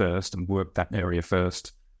land first and work that area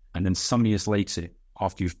first. And then some years later,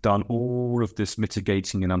 after you've done all of this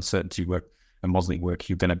mitigating and uncertainty work and modeling work,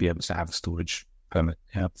 you're going to be able to have a storage permit.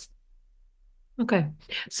 Yeah. Okay.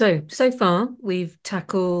 So far we've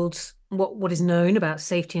tackled what is known about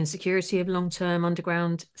safety and security of long-term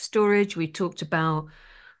underground storage. We talked about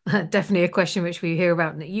definitely a question which we hear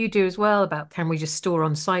about and that you do as well, about can we just store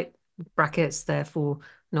on site, brackets, therefore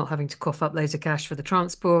not having to cough up loads of cash for the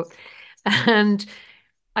transport. And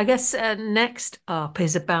I guess next up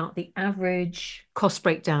is about the average cost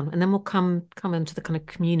breakdown, and then we'll come into the kind of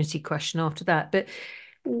community question after that. But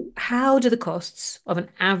how do the costs of an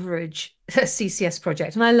average CCS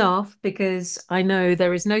project, and I laugh because I know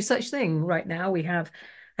there is no such thing right now. We have,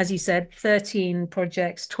 as you said, 13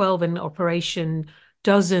 projects, 12 in operation,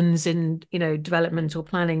 dozens in development or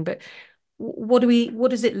planning, but what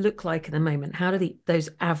does it look like at the moment? How do those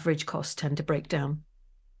average costs tend to break down?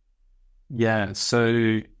 Yeah,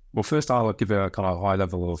 so first I'll give a kind of high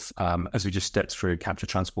level of as we just stepped through capture,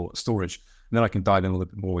 transport, storage, and then I can dive in a little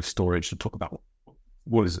bit more with storage and talk about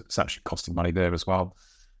what is it's actually costing money there as well.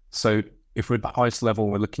 So if we're at the highest level,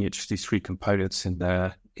 we're looking at just these three components in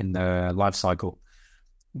the life cycle.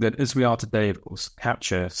 That as we are today, of course,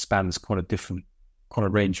 capture spans quite a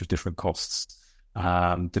range of different costs.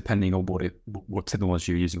 Depending on what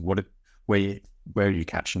technology you're using, where are you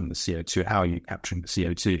capturing the CO2, how are you capturing the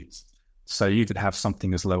CO2? So you could have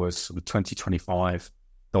something as low as sort of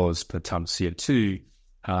 $20-$25 per ton of CO2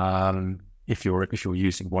 if you're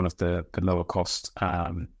using one of the lower cost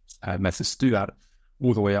methods to do that,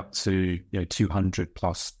 all the way up to $200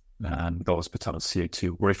 plus dollars per ton of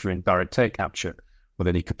CO2. Or if you're in direct air capture, well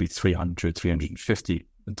then it could be $350.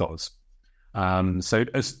 So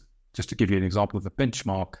just to give you an example of a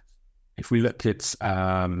benchmark, if we look at,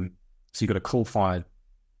 so you've got a coal-fired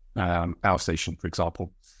power station, for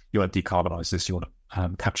example, you want to decarbonize this, you want to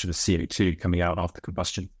capture the CO2 coming out after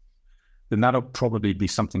combustion, then that'll probably be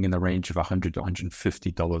something in the range of $100 to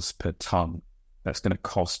 $150 per ton. That's going to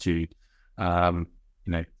cost you, in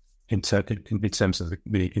terms of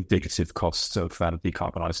the indicative costs of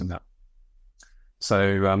decarbonizing that.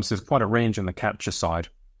 So there's quite a range on the capture side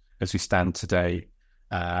as we stand today.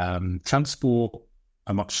 Transport,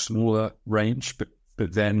 a much smaller range, but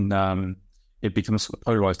then it becomes sort of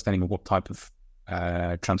polarized depending on what type of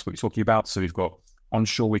transport you're talking about. So we've got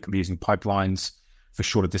onshore, we can be using pipelines. For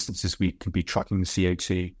shorter distances, we can be trucking the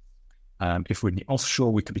CO2. If we're in the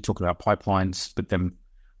offshore, we could be talking about pipelines, but then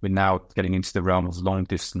we're now getting into the realm of long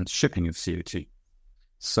distance shipping of CO2.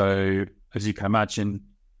 So as you can imagine,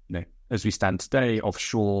 as we stand today,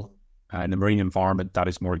 offshore in the marine environment, that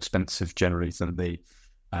is more expensive generally than the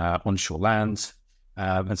onshore land.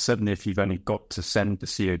 And certainly if you've only got to send the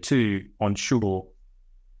CO2 onshore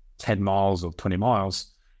 10 miles or 20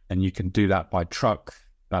 miles, and you can do that by truck,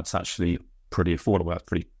 that's actually pretty affordable. That's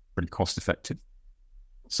pretty cost effective.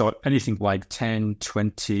 So anything like 10,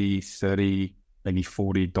 20, 30, maybe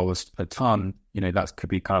 $40 per ton, that could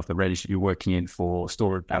be kind of the range that you're working in for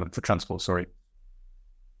storage, for transport, sorry.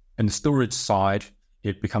 And the storage side,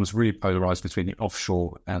 it becomes really polarized between the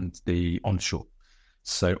offshore and the onshore.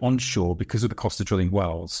 So onshore, because of the cost of drilling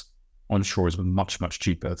wells, onshore is much, much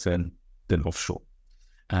cheaper than offshore.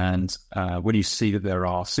 And when you see that there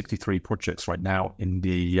are 63 projects right now in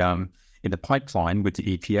the pipeline with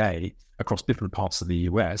the EPA across different parts of the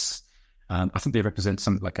US, I think they represent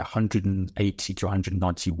something like 180 to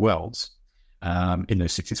 190 wells in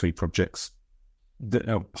those 63 projects.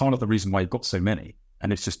 Part of the reason why you've got so many,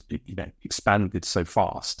 and it's just expanded so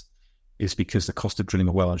fast, is because the cost of drilling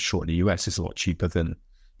a well onshore in the US is a lot cheaper than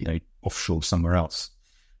offshore somewhere else.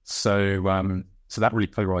 So that really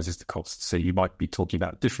polarizes the cost. So you might be talking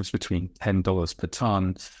about a difference between $10 per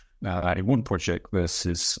ton in one project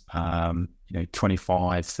versus $25,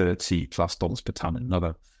 $30+ per ton in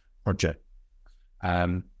another project.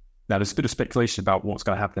 Now there's a bit of speculation about what's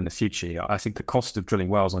going to happen in the future. I think the cost of drilling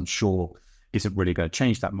wells onshore isn't really going to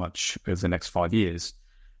change that much over the next 5 years.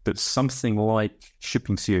 But something like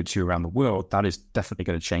shipping CO2 around the world, that is definitely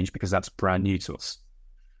going to change because that's brand new to us.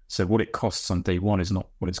 So what it costs on day one is not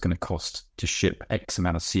what it's going to cost to ship X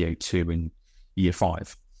amount of CO2 in year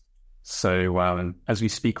 5. So as we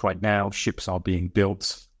speak right now, ships are being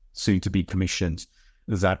built, soon to be commissioned,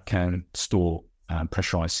 that can store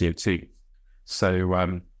pressurized CO2.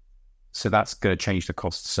 So that's going to change the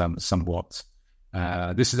costs somewhat.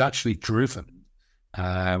 This is actually driven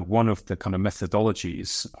one of the kind of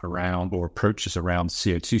methodologies around or approaches around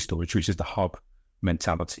CO2 storage, which is the hub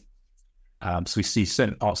mentality. So we see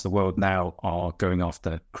certain parts of the world now are going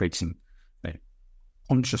after creating,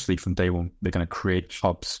 consciously from day one, they're going to create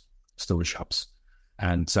hubs, storage hubs.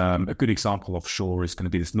 And a good example offshore is going to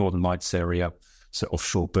be this Northern Lights area, so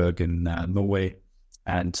offshore Bergen, Norway.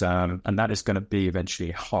 And that is going to be eventually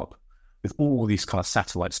a hub with all these kind of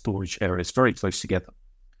satellite storage areas very close together.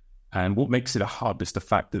 And what makes it a hub is the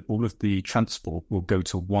fact that all of the transport will go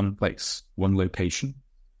to one place, one location.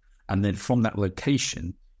 And then from that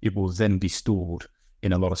location, it will then be stored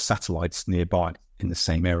in a lot of satellites nearby in the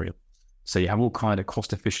same area. So you have all kind of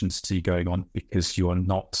cost efficiency going on because you're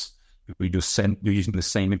using the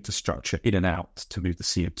same infrastructure in and out to move the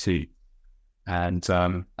CO2. And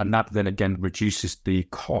that then again reduces the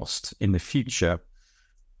cost in the future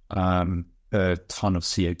per ton of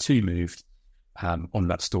CO2 moved on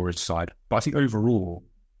that storage side. But I think overall,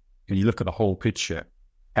 when you look at the whole picture,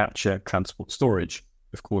 capture, transport, storage,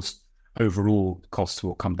 of course, overall costs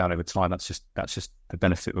will come down over time. That's just the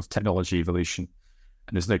benefit of technology evolution.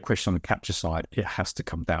 And there's no question on the capture side, it has to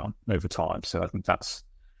come down over time. So I think that's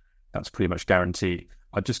pretty much guaranteed.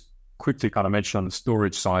 I just quickly kind of mention on the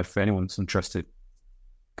storage side for anyone that's interested,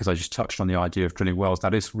 because I just touched on the idea of drilling wells.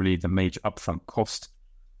 That is really the major upfront cost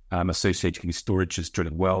associated with storage as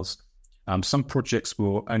drilling wells. Some projects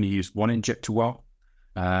will only use one injector well.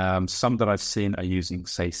 Some that I've seen are using,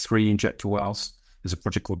 say, 3 injector wells. There's a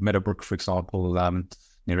project called Meadowbrook, for example,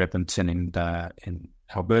 near Edmonton in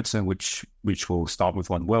Alberta, which will start with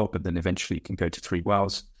 1 well, but then eventually can go to 3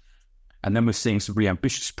 wells. And then we're seeing some really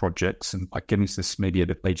ambitious projects, and I get into this maybe a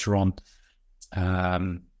bit later on,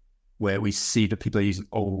 where we see that people are using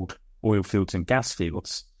old oil fields and gas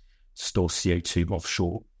fields to store CO2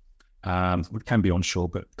 offshore. It can be onshore,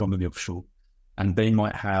 but dominantly offshore. And they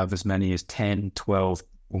might have as many as 10, 12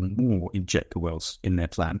 or more injector wells in their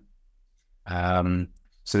plan.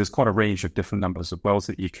 So there's quite a range of different numbers of wells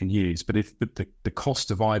that you can use. But if the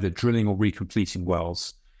cost of either drilling or recompleting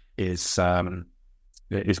wells is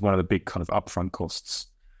one of the big kind of upfront costs.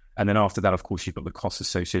 And then after that, of course, you've got the costs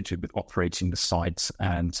associated with operating the sites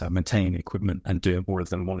and maintaining the equipment and doing all of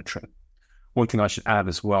the monitoring. One thing I should add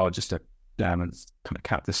as well, just to kind of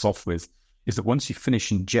cap this off with, is that once you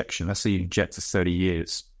finish injection, let's say you inject for 30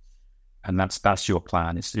 years, and that's your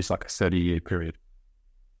plan. It's like a 30-year period.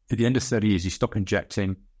 At the end of 30 years, you stop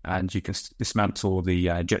injecting and you can dismantle the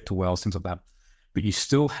injector wells, things like that. But you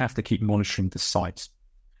still have to keep monitoring the site.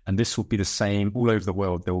 And this will be the same all over the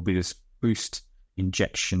world. There will be this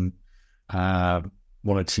post-injection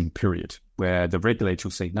monitoring period where the regulator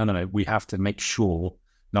will say, no, we have to make sure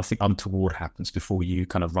nothing untoward happens before you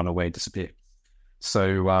kind of run away and disappear.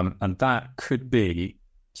 So, and that could be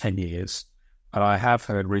 10 years. And I have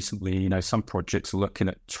heard recently, some projects are looking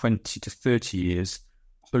at 20 to 30 years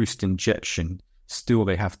post-injection. Still,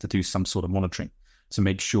 they have to do some sort of monitoring to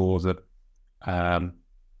make sure that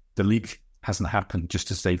the leak hasn't happened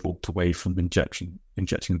just as they've walked away from injecting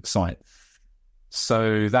the site.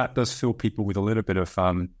 So that does fill people with a little bit of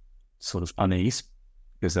sort of unease,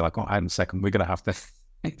 because they're like, hang on a second, we're going to have to,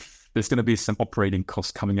 there's going to be some operating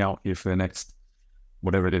costs coming out here for the next,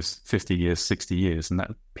 whatever it is, 50 years, 60 years. And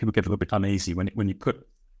that people get a little bit uneasy when you put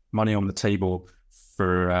money on the table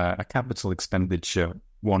for a capital expenditure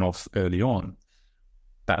one-off early on.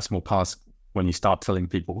 that's more past when you start telling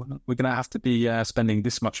people we're going to have to be spending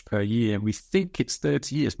this much per year. We think it's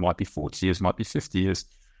 30 years, might be 40 years, might be 50 years.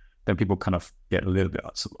 Then people kind of get a little bit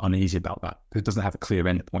sort of uneasy about that because it doesn't have a clear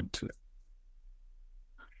end point to it.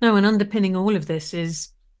 No, and underpinning all of this is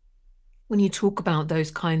when you talk about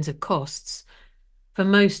those kinds of costs, for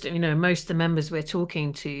most of the members we're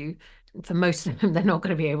talking to, for most of them, they're not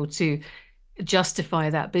going to be able to justify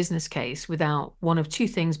that business case without one of two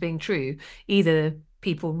things being true: either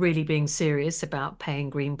people really being serious about paying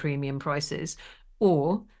green premium prices,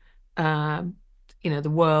 or the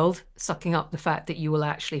world sucking up the fact that you will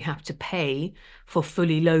actually have to pay for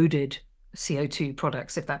fully loaded CO2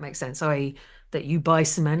 products, if that makes sense, i.e. that you buy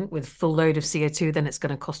cement with full load of CO2, then it's going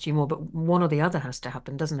to cost you more. But one or the other has to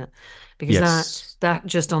happen, doesn't it? Because yes. that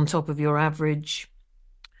just on top of your average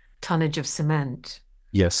tonnage of cement.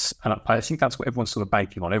 Yes, and I think that's what everyone's sort of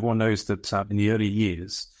banking on. Everyone knows that in the early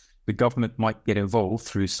years, the government might get involved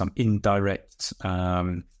through some indirect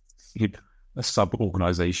a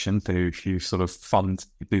sub-organisation who sort of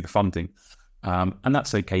do the funding. And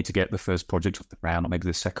that's okay to get the first project off the ground, or maybe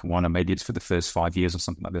the second one, or maybe it's for the first 5 years or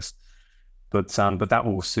something like this. But that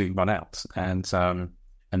will soon run out, and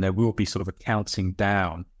there will be sort of a counting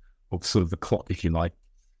down of sort of the clock, if you like,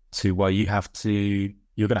 to where you're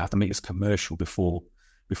going to have to make this commercial before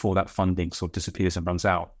that funding sort of disappears and runs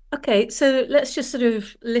out. Okay, so let's just sort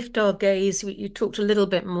of lift our gaze. You talked a little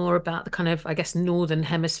bit more about the kind of, I guess, northern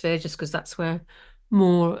hemisphere, just because that's where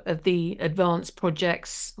more of the advanced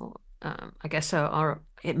projects, I guess, are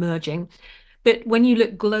emerging. But when you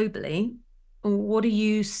look globally, what do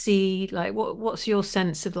you see? Like, what's your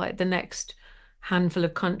sense of like the next handful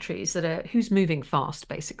of countries who's moving fast,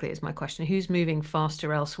 basically, is my question. Who's moving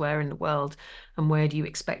faster elsewhere in the world, and where do you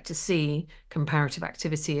expect to see comparative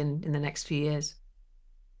activity in the next few years?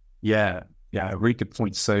 Yeah, a really good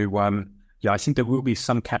point. So, I think there will be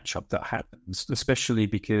some catch-up that happens, especially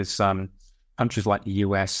because countries like the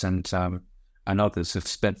US and others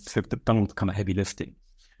have done all the kind of heavy lifting.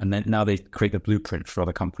 And then now they create a blueprint for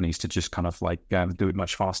other companies to just kind of like do it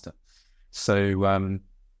much faster. So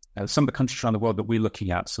some of the countries around the world that we're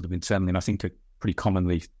looking at sort of internally, and I think are pretty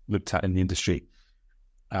commonly looked at in the industry,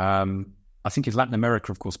 I think in Latin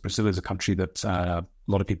America, of course, Brazil is a country that a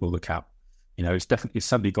lot of people look at. It's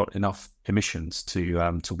suddenly got enough emissions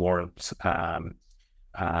to warrant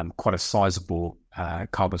quite a sizable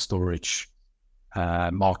carbon storage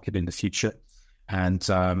market in the future, and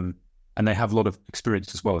they have a lot of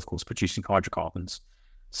experience as well, of course, producing hydrocarbons.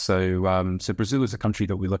 So Brazil is a country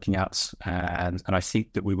that we're looking at, and I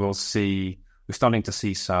think that we're starting to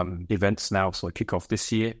see some events now sort of kick off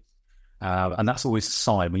this year, and that's always a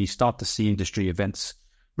sign when you start to see industry events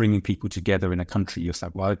bringing people together in a country. You're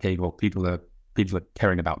like, well, okay, well, people are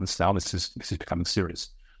caring about this now. This is becoming serious.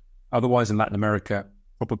 Otherwise, in Latin America,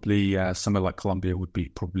 probably somewhere like Colombia would be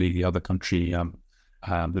probably the other country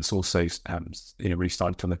that's also really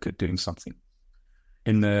starting to look at doing something.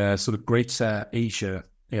 In the sort of greater Asia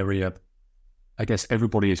area, I guess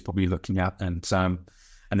everybody is probably looking at, and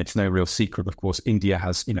it's no real secret, of course, India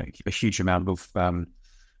has a huge amount of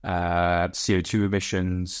CO2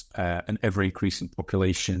 emissions, an ever increasing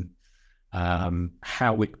population.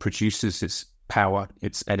 How it produces its power,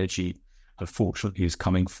 its energy, unfortunately, is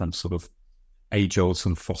coming from sort of age-old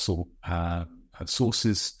sort of fossil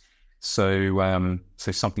sources. So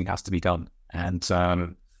something has to be done, and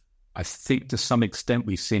I think to some extent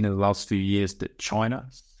we've seen in the last few years that China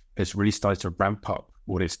has really started to ramp up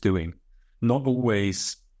what it's doing. Not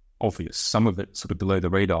always obvious. Some of it sort of below the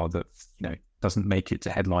radar that doesn't make it to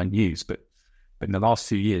headline news. But in the last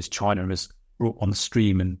few years, China has brought on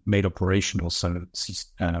stream and made operational some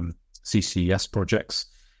CCS projects,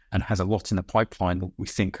 and has a lot in the pipeline that we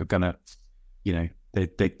think are going to, they're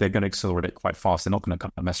going to accelerate it quite fast. They're not going to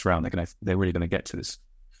kind of mess around. They're really going to get to this.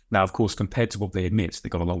 Now, of course, compared to what they admit,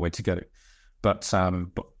 they've got a long way to go. But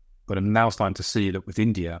I'm now starting to see that with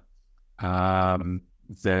India,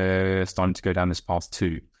 they're starting to go down this path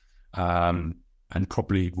too, and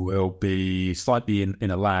probably will be slightly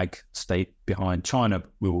in a lag state behind China.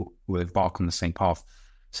 But will embark on the same path.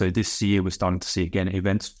 So this year, we're starting to see again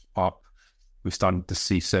events up. We're starting to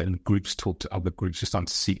see certain groups talk to other groups. We're starting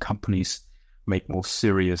to see companies make more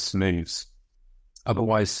serious moves.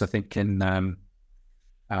 Otherwise, I think in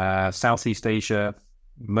Southeast Asia,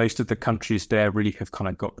 most of the countries there really have kind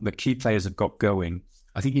of got, the key players have got going.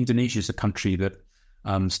 I think Indonesia is a country that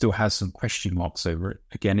still has some question marks over it.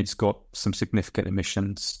 Again, it's got some significant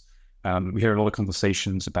emissions. We hear a lot of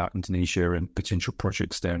conversations about Indonesia and potential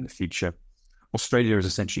projects there in the future. Australia has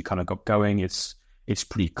essentially kind of got going. It's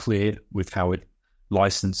pretty clear with how it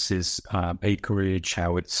licenses acreage,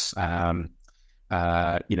 how it's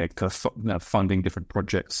funding different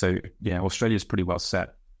projects. So yeah, Australia is pretty well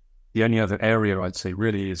set. The only other area I'd say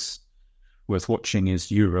really is worth watching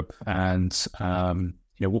is Europe, and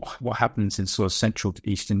what happens in sort of Central to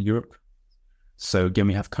Eastern Europe. So again,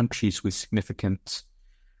 we have countries with significant.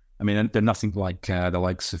 I mean, they're nothing like the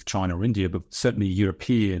likes of China or India, but certainly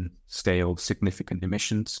European scale significant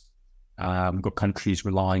emissions. We've got countries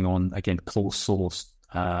relying on, again, coal source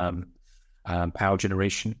power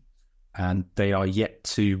generation, and they are yet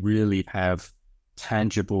to really have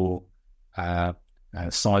tangible,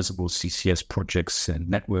 sizable CCS projects and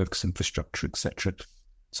networks, infrastructure, etc.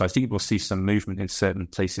 So I think we'll see some movement in certain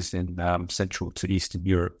places in Central to Eastern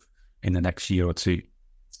Europe in the next year or two.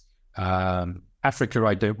 Africa,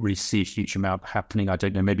 I don't really see a huge amount happening. I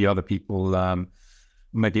don't know, maybe other people,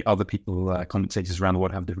 commentators around the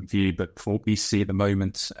world have a different view, but for what we see at the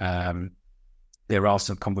moment, there are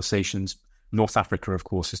some conversations. North Africa, of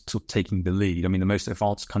course, is still taking the lead. I mean, the most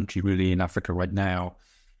advanced country really in Africa right now,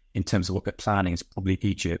 in terms of what they're planning, is probably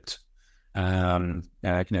Egypt. There's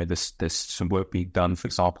some work being done, for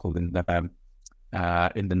example, in the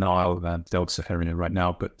Nile Delta area right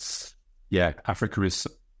now. But yeah, Africa is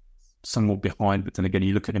somewhat behind. But then again,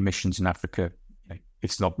 you look at emissions in Africa,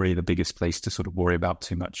 it's not really the biggest place to sort of worry about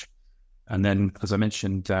too much. And then, as I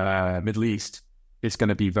mentioned, Middle East, it's going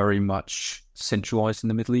to be very much centralized in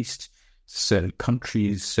the Middle East. Certain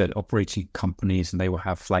countries, certain operating companies, and they will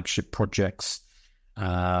have flagship projects.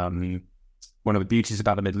 One of the beauties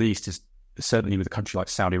about the Middle East is certainly with a country like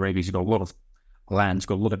Saudi Arabia, you've got a lot of land, you've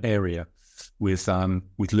got a lot of area with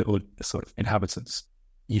little sort of inhabitants.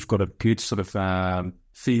 You've got a good sort of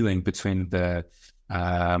feeling between the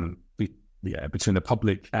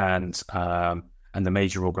public and the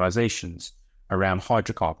major organizations around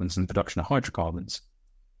hydrocarbons and production of hydrocarbons.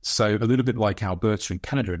 So a little bit like Alberta in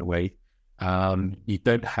Canada in a way, you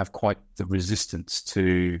don't have quite the resistance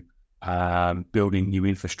to building new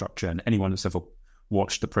infrastructure. And anyone that's ever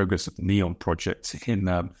watched the progress of the NEOM project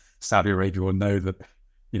in Saudi Arabia will know that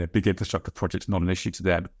big infrastructure projects are not an issue to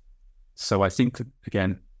them. So I think,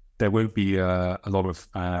 again, there won't be a lot of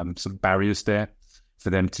some barriers there for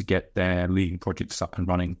them to get their leading projects up and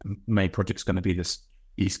running. The main project's going to be this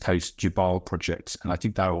East Coast Jubal project, and I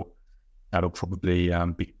think that'll probably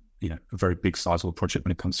be a very big sizable project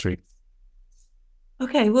when it comes through.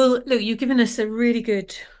 Okay, well, look, you've given us a really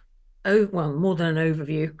good, more than an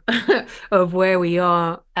overview of where we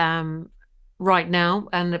are right now,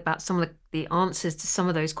 and about some of the answers to some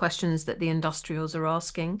of those questions that the industrials are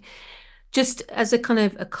asking. Just as a kind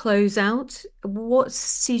of a closeout,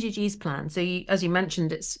 what's CGG's plan? So, as you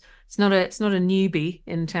mentioned, it's not a newbie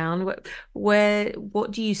in town.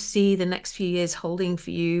 What do you see the next few years holding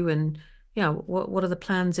for you, and what are the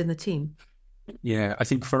plans in the team? Yeah, I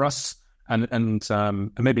think for us, and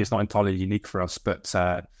maybe it's not entirely unique for us, but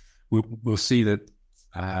we'll see that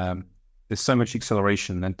there's so much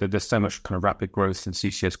acceleration and there's so much kind of rapid growth in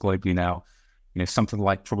CCS globally now. Something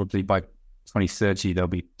like probably by 2030, there'll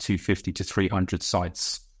be 250 to 300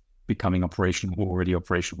 sites becoming operational, already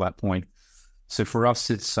operational at that point. So for us,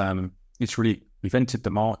 it's really, we've entered the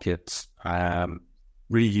market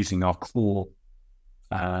really using our core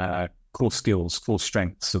skills, core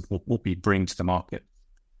strengths of what we bring to the market.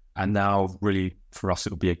 And now really for us,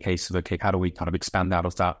 it'll be a case of, okay, how do we kind of expand out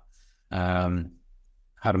of that?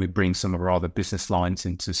 How do we bring some of our other business lines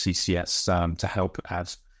into CCS to help add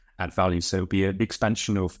value? So it'll be an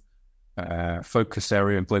expansion of focus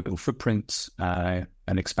area and global footprint, an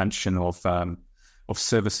expansion of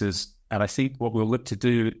services. And I think what we'll look to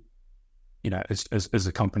do, as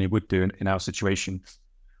a company would do in our situation,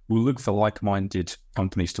 we'll look for like-minded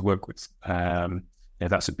companies to work with.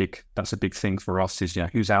 That's a big thing for us is,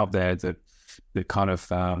 who's out there that kind of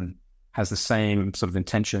has the same sort of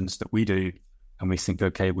intentions that we do. And we think,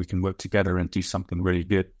 okay, we can work together and do something really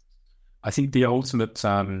good. I think the ultimate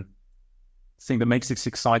thing that makes this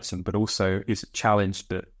exciting, but also is a challenge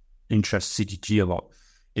that interests CGG a lot,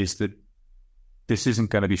 is that this isn't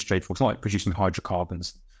going to be straightforward. It's not like producing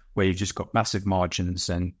hydrocarbons where you've just got massive margins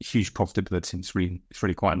and huge profitability. It's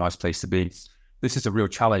really quite a nice place to be. This is a real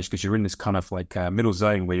challenge because you're in this kind of like middle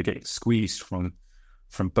zone where you're getting squeezed from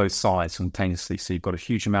both sides simultaneously. So you've got a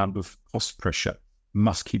huge amount of cost pressure,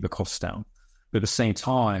 must keep the costs down. But at the same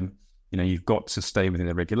time, you've got to stay within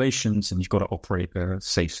the regulations and you've got to operate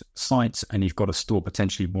safe sites and you've got to store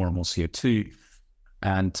potentially more and more CO2.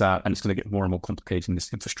 And it's going to get more and more complicated in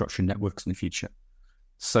this infrastructure networks in the future.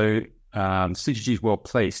 So CGG is well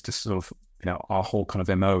placed to sort of, our whole kind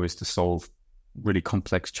of MO is to solve really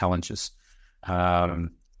complex challenges and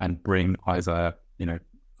bring either,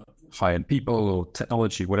 high-end people or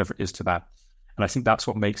technology, whatever it is to that. And I think that's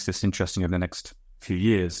what makes this interesting over the next few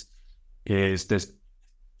years is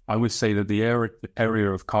I would say that the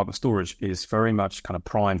area of carbon storage is very much kind of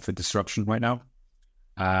primed for disruption right now.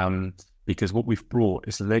 Because what we've brought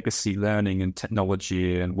is legacy learning and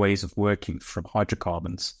technology and ways of working from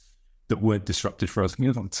hydrocarbons that weren't disrupted for us in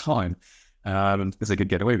a long time, because they could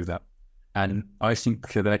get away with that. And I think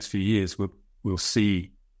for the next few years, we'll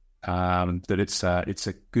see that it's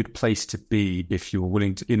a good place to be if you're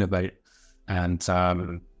willing to innovate and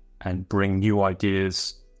bring new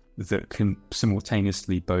ideas that can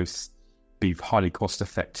simultaneously both be highly cost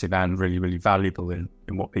effective and really, really valuable in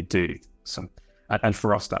what they do. So, and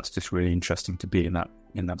for us, that's just really interesting to be in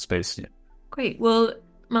that space. Yeah. Great. Well,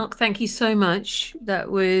 Malc, thank you so much.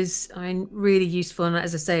 That was, really useful. And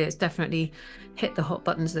as I say, it's definitely hit the hot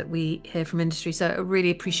buttons that we hear from industry. So I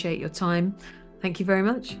really appreciate your time. Thank you very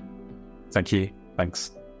much. Thank you.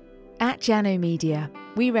 Thanks. At Jano Media,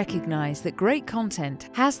 we recognise that great content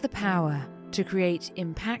has the power to create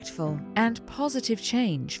impactful and positive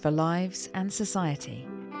change for lives and society.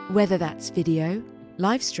 Whether that's video,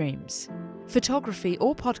 live streams, photography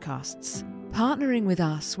or podcasts, partnering with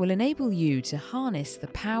us will enable you to harness the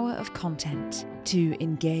power of content to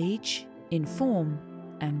engage, inform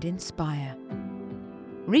and inspire.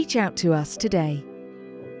 Reach out to us today